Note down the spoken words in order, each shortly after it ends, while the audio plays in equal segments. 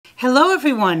Hello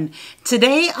everyone!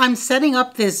 Today I'm setting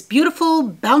up this beautiful,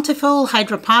 bountiful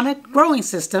hydroponic growing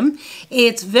system.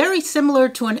 It's very similar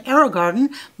to an Aerogarden,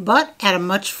 but at a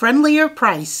much friendlier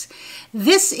price.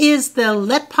 This is the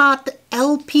LetPot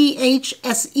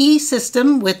LPH-SE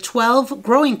system with 12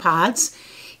 growing pods.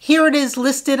 Here it is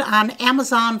listed on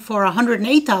Amazon for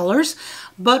 $108,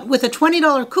 but with a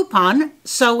 $20 coupon,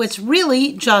 so it's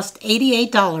really just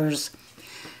 $88.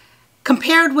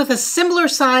 Compared with a similar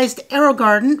sized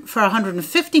Aerogarden for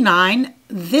 $159,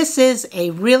 this is a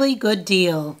really good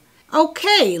deal.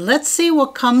 Okay, let's see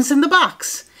what comes in the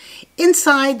box.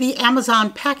 Inside the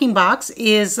Amazon packing box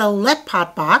is a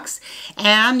LetPot box,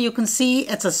 and you can see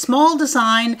it's a small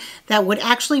design that would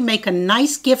actually make a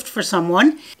nice gift for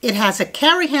someone. It has a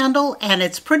carry handle and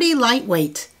it's pretty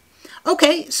lightweight.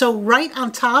 Okay, so right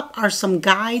on top are some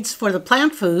guides for the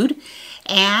plant food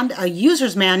and a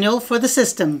user's manual for the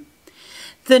system.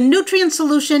 The nutrient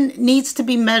solution needs to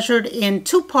be measured in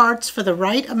 2 parts for the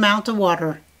right amount of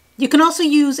water. You can also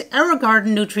use Aerogarden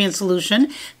nutrient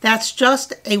solution. That's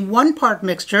just a 1-part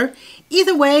mixture.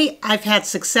 Either way, I've had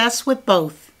success with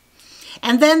both.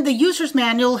 And then the user's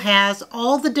manual has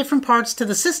all the different parts to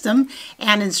the system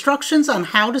and instructions on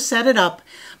how to set it up.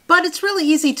 But it's really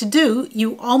easy to do.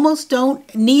 You almost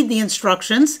don't need the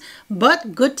instructions,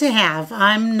 but good to have.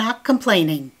 I'm not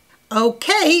complaining.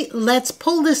 Okay, let's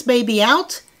pull this baby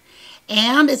out,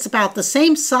 and it's about the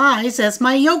same size as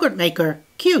my yogurt maker.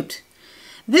 Cute.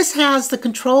 This has the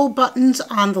control buttons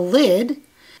on the lid.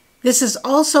 This is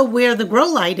also where the grow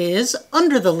light is,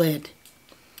 under the lid.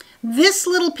 This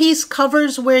little piece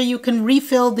covers where you can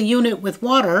refill the unit with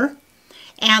water,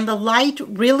 and the light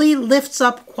really lifts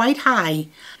up quite high.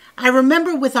 I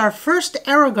remember with our first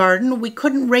Aerogarden, we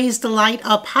couldn't raise the light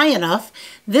up high enough.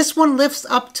 This one lifts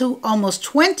up to almost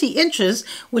 20 inches,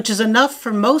 which is enough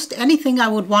for most anything I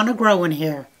would want to grow in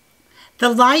here. The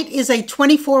light is a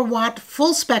 24-watt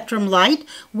full spectrum light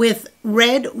with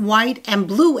red, white, and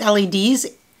blue LEDs.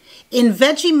 In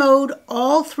veggie mode,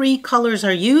 all 3 colors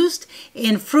are used.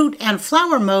 In fruit and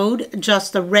flower mode,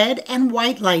 just the red and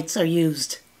white lights are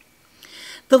used.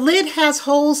 The lid has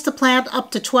holes to plant up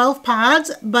to 12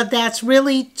 pods, but that's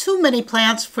really too many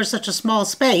plants for such a small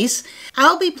space.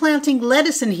 I'll be planting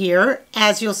lettuce in here,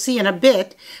 as you'll see in a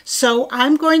bit, so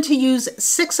I'm going to use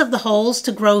 6 of the holes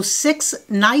to grow 6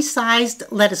 nice-sized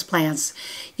lettuce plants.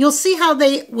 You'll see how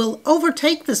they will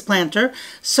overtake this planter,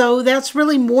 so that's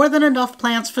really more than enough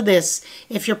plants for this,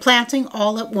 if you're planting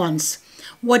all at once.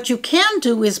 What you can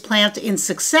do is plant in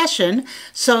succession.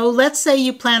 So let's say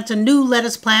you plant a new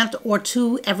lettuce plant or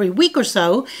 2 every week or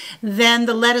so, then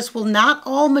the lettuce will not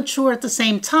all mature at the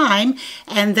same time,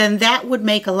 and then that would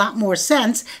make a lot more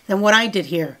sense than what I did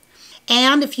here.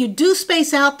 And if you do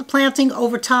space out the planting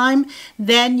over time,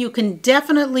 then you can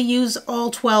definitely use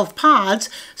all 12 pods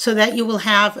so that you will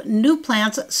have new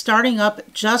plants starting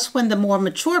up just when the more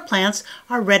mature plants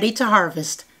are ready to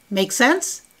harvest. Make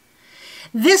sense?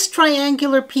 This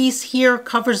triangular piece here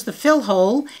covers the fill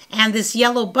hole, and this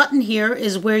yellow button here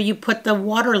is where you put the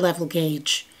water level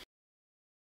gauge.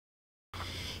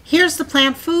 Here's the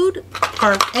plant food,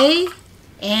 part A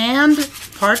and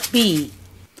part B.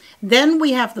 Then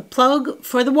we have the plug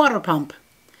for the water pump.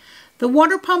 The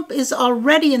water pump is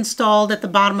already installed at the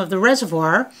bottom of the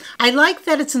reservoir. I like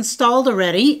that it's installed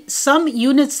already. Some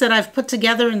units that I've put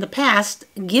together in the past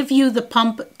give you the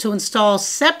pump to install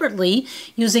separately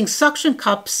using suction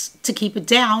cups to keep it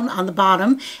down on the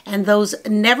bottom, and those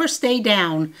never stay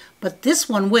down, but this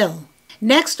one will.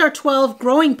 Next are 12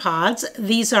 growing pods.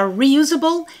 These are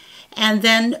reusable, and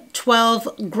then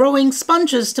 12 growing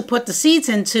sponges to put the seeds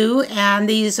into, and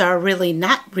these are really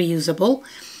not reusable.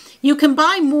 You can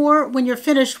buy more when you're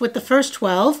finished with the first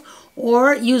 12,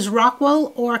 or use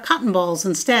Rockwool or cotton balls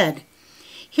instead.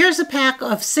 Here's a pack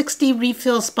of 60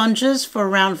 refill sponges for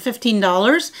around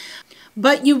 $15,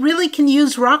 but you really can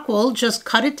use Rockwool, just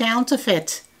cut it down to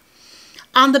fit.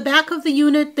 On the back of the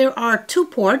unit there are 2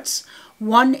 ports.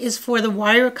 One is for the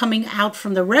wire coming out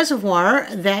from the reservoir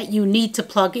that you need to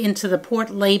plug into the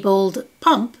port labeled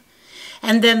pump,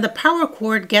 and then the power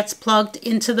cord gets plugged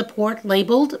into the port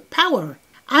labeled power.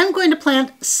 I'm going to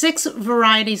plant 6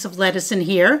 varieties of lettuce in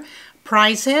here: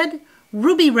 prize head,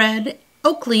 ruby red,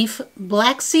 oak leaf,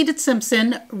 black-seeded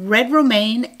Simpson, red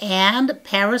romaine, and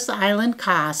Paris Island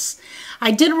Cos.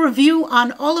 I did a review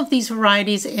on all of these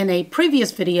varieties in a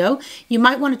previous video. You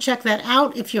might want to check that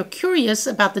out if you're curious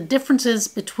about the differences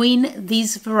between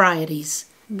these varieties.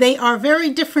 They are very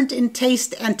different in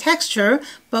taste and texture,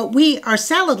 but we are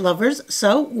salad lovers,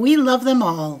 so we love them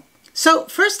all. So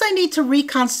first I need to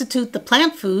reconstitute the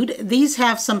plant food. These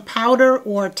have some powder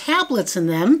or tablets in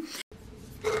them.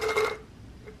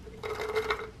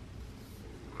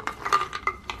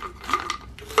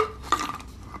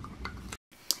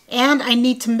 And I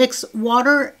need to mix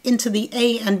water into the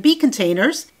A and B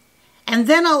containers. And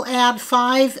then I'll add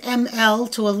 5 ml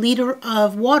to a liter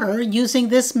of water using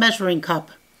this measuring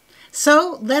cup.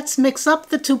 So let's mix up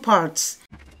the two parts.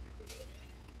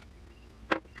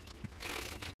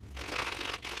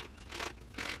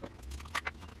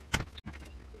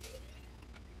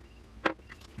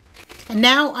 And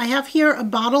now I have here a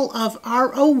bottle of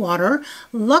RO water.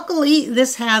 Luckily,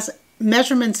 this has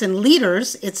measurements in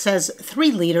liters. It says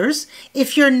 3 liters.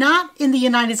 If you're not in the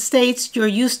United States, you're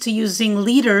used to using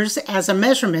liters as a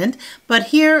measurement, but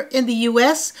here in the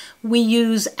US, we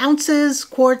use ounces,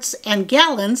 quarts, and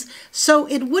gallons, so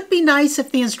it would be nice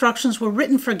if the instructions were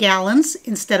written for gallons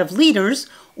instead of liters,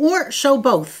 or show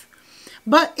both.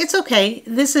 But it's okay,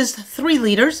 this is 3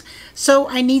 liters, so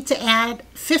I need to add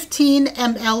 15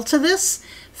 ml to this,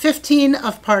 15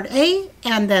 of part A,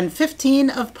 and then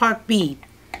 15 of part B.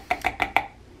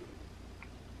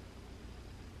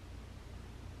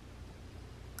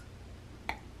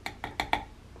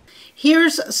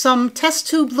 Here's some test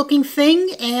tube looking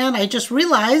thing, and I just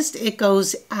realized it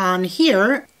goes on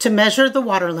here to measure the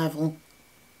water level.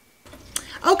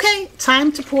 Okay,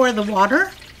 time to pour the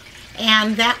water,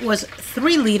 and that was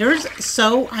 3 liters,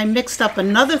 so I mixed up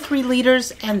another 3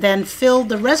 liters and then filled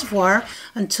the reservoir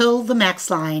until the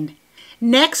max line.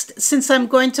 Next, since I'm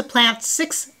going to plant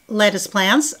 6 lettuce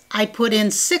plants, I put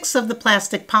in 6 of the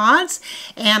plastic pods,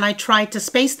 and I tried to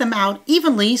space them out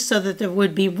evenly so that there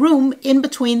would be room in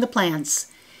between the plants.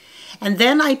 And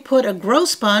then I put a grow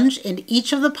sponge in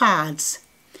each of the pods.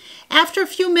 After a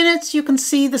few minutes, you can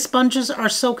see the sponges are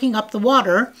soaking up the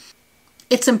water.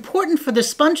 It's important for the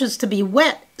sponges to be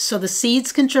wet so the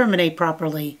seeds can germinate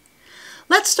properly.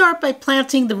 Let's start by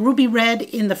planting the ruby red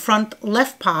in the front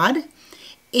left pod.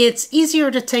 It's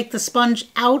easier to take the sponge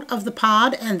out of the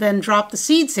pod and then drop the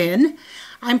seeds in.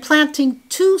 I'm planting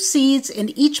 2 seeds in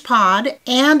each pod,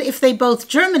 and if they both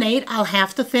germinate, I'll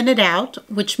have to thin it out,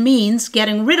 which means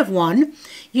getting rid of one.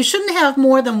 You shouldn't have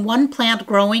more than 1 plant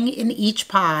growing in each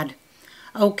pod.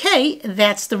 Okay,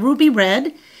 that's the ruby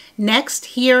red. Next,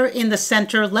 here in the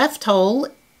center left hole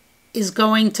is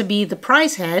going to be the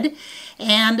prize head,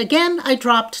 and again, I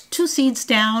dropped 2 seeds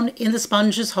down in the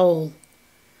sponge's hole.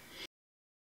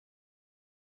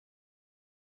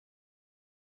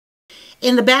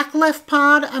 In the back left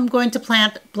pod, I'm going to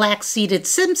plant black-seeded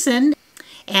Simpson,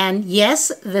 and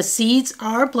yes, the seeds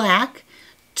are black,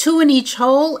 2 in each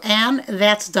hole, and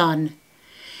that's done.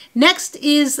 Next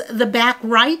is the back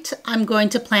right. I'm going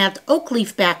to plant oak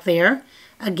leaf back there.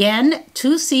 Again,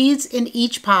 2 seeds in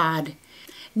each pod.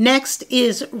 Next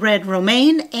is red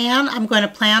romaine, and I'm going to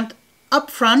plant up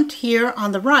front here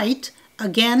on the right.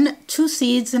 Again, 2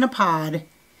 seeds in a pod.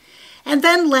 And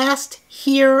then last,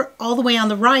 here all the way on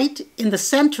the right, in the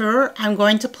center, I'm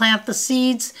going to plant the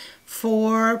seeds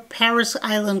for Paris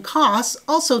Island Coss,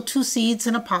 also 2 seeds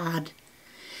in a pod.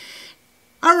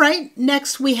 All right,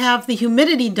 next we have the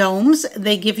humidity domes.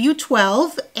 They give you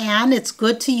 12, and it's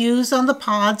good to use on the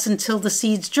pods until the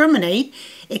seeds germinate.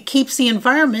 It keeps the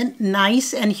environment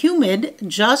nice and humid,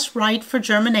 just right for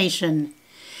germination.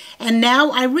 And now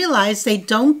I realize they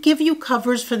don't give you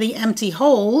covers for the empty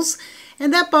holes,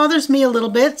 and that bothers me a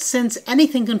little bit since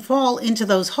anything can fall into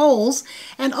those holes,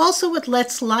 and also it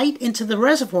lets light into the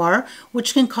reservoir,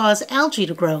 which can cause algae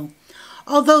to grow.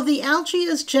 Although the algae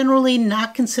is generally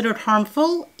not considered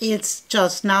harmful, it's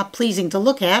just not pleasing to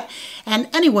look at, and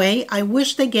anyway, I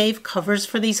wish they gave covers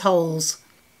for these holes.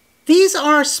 These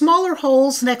are smaller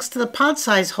holes next to the pod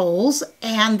size holes,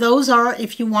 and those are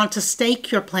if you want to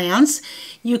stake your plants.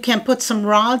 You can put some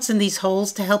rods in these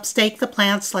holes to help stake the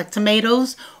plants like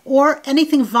tomatoes or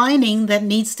anything vining that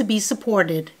needs to be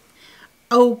supported.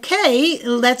 Okay,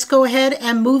 let's go ahead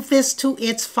and move this to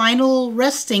its final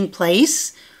resting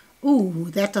place. Ooh,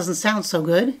 that doesn't sound so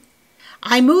good.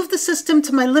 I moved the system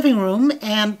to my living room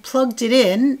and plugged it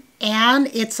in, and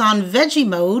it's on veggie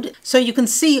mode, so you can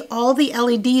see all the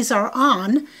LEDs are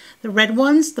on, the red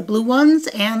ones, the blue ones,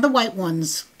 and the white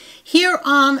ones. Here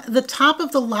on the top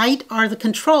of the light are the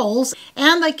controls,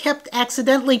 and I kept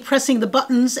accidentally pressing the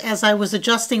buttons as I was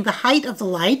adjusting the height of the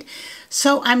light,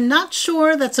 so I'm not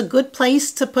sure that's a good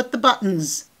place to put the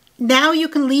buttons. Now you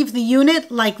can leave the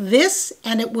unit like this,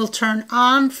 and it will turn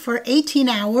on for 18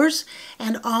 hours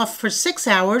and off for 6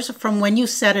 hours from when you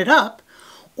set it up.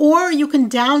 Or you can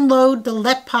download the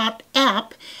LetPot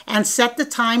app and set the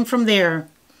time from there.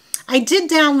 I did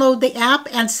download the app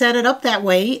and set it up that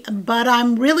way, but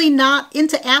I'm really not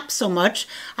into apps so much.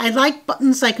 I like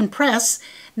buttons I can press,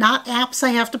 not apps I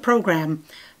have to program.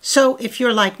 So if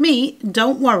you're like me,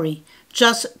 don't worry.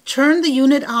 Just turn the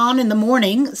unit on in the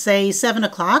morning, say 7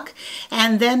 o'clock,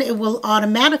 and then it will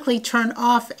automatically turn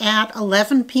off at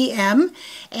 11 p.m.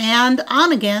 and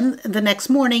on again the next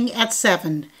morning at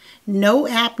 7. No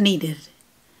app needed.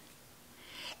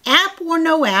 App or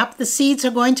no app, the seeds are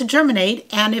going to germinate,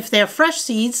 and if they're fresh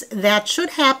seeds, that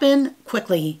should happen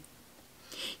quickly.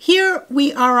 Here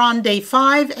we are on day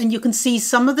 5, and you can see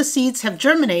some of the seeds have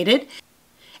germinated,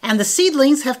 and the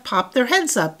seedlings have popped their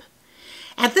heads up.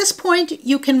 At this point,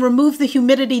 you can remove the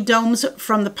humidity domes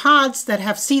from the pods that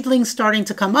have seedlings starting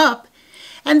to come up,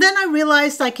 and then I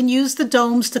realized I can use the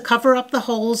domes to cover up the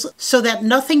holes so that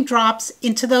nothing drops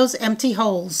into those empty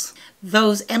holes.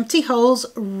 Those empty holes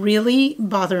really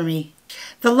bother me.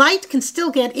 The light can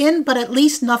still get in, but at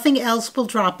least nothing else will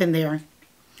drop in there.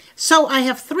 So I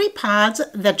have 3 pods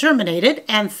that germinated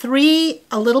and 3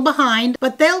 a little behind,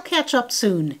 but they'll catch up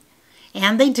soon.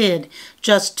 And they did.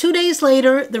 Just 2 days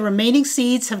later, the remaining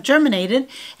seeds have germinated,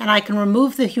 and I can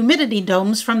remove the humidity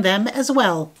domes from them as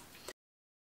well.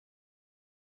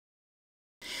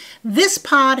 This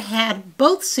pod had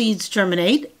both seeds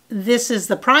germinate. This is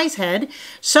the prize head,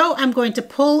 so I'm going to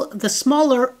pull the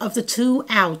smaller of the 2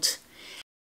 out.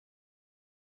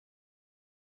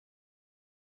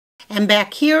 And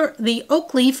back here, the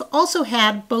oak leaf also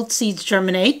had both seeds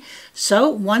germinate, so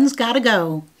one's got to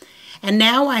go. And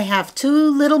now I have 2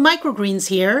 little microgreens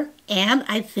here, and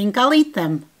I think I'll eat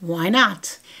them. Why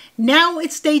not? Now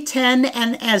it's day 10,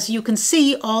 and as you can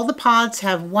see, all the pods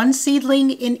have 1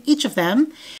 seedling in each of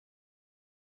them,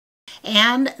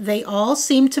 and they all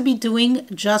seem to be doing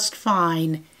just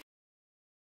fine.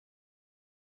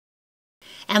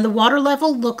 And the water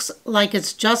level looks like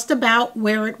it's just about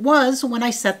where it was when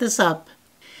I set this up.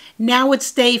 Now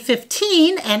it's day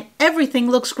 15, and everything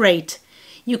looks great.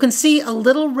 You can see a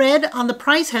little red on the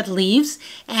prize head leaves,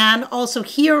 and also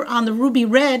here on the ruby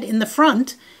red in the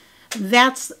front.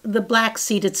 That's the black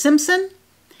seeded Simpson.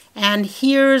 And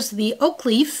here's the oak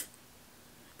leaf,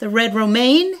 the red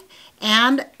romaine,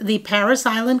 and the Paris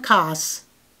Island Cos.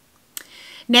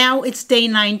 Now it's day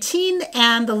 19,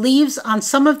 and the leaves on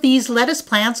some of these lettuce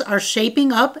plants are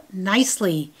shaping up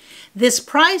nicely. This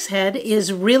prize head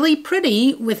is really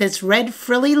pretty with its red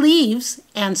frilly leaves,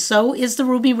 and so is the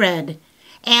ruby red.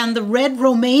 And the red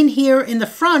romaine here in the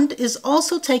front is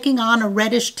also taking on a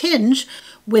reddish tinge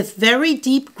with very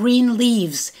deep green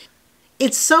leaves.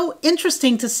 It's so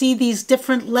interesting to see these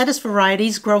different lettuce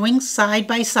varieties growing side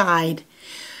by side.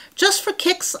 Just for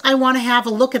kicks, I want to have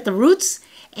a look at the roots,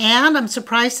 and I'm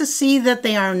surprised to see that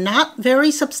they are not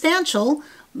very substantial,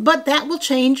 but that will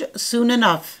change soon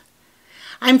enough.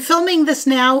 I'm filming this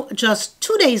now just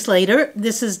 2 days later.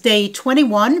 This is day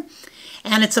 21,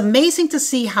 and it's amazing to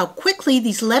see how quickly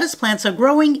these lettuce plants are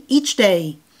growing each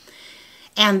day.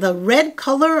 And the red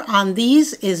color on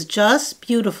these is just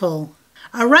beautiful.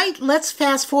 All right, let's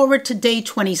fast forward to day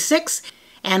 26,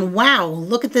 and wow,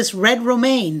 look at this red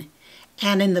romaine.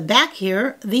 And in the back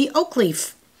here, the oak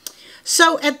leaf.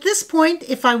 So at this point,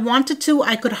 if I wanted to,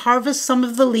 I could harvest some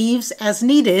of the leaves as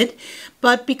needed,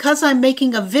 but because I'm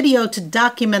making a video to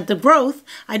document the growth,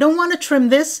 I don't want to trim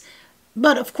this.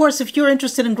 But of course, if you're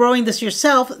interested in growing this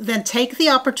yourself, then take the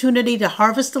opportunity to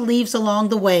harvest the leaves along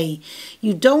the way.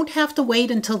 You don't have to wait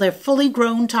until they're fully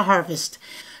grown to harvest.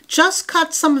 Just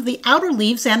cut some of the outer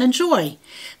leaves and enjoy.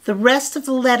 The rest of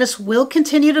the lettuce will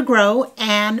continue to grow,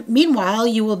 and meanwhile,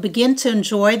 you will begin to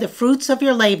enjoy the fruits of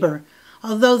your labor,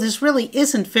 although this really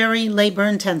isn't very labor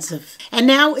intensive. And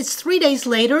now it's 3 days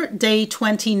later, day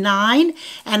 29,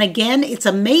 and again, it's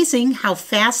amazing how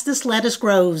fast this lettuce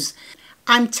grows.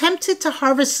 I'm tempted to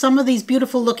harvest some of these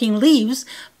beautiful looking leaves,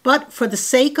 but for the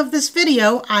sake of this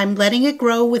video, I'm letting it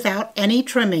grow without any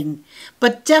trimming.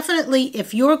 But definitely,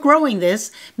 if you're growing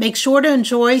this, make sure to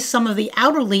enjoy some of the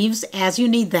outer leaves as you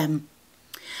need them.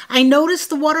 I noticed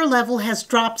the water level has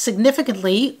dropped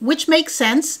significantly, which makes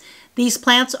sense. These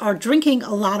plants are drinking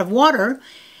a lot of water,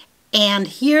 and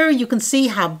here you can see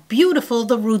how beautiful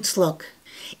the roots look.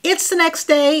 It's the next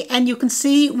day, and you can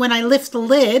see when I lift the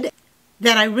lid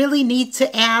that I really need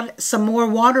to add some more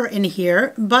water in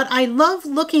here, but I love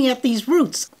looking at these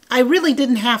roots. I really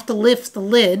didn't have to lift the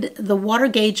lid. The water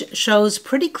gauge shows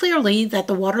pretty clearly that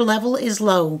the water level is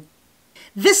low.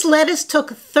 This lettuce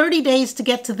took 30 days to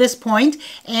get to this point,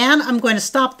 and I'm going to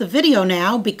stop the video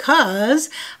now because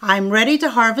I'm ready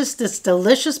to harvest this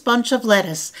delicious bunch of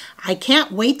lettuce. I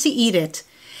can't wait to eat it.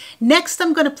 Next,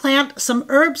 I'm going to plant some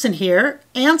herbs in here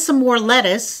and some more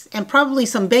lettuce and probably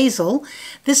some basil.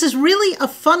 This is really a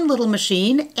fun little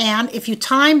machine, and if you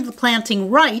time the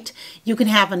planting right, you can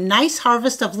have a nice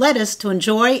harvest of lettuce to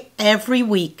enjoy every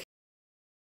week.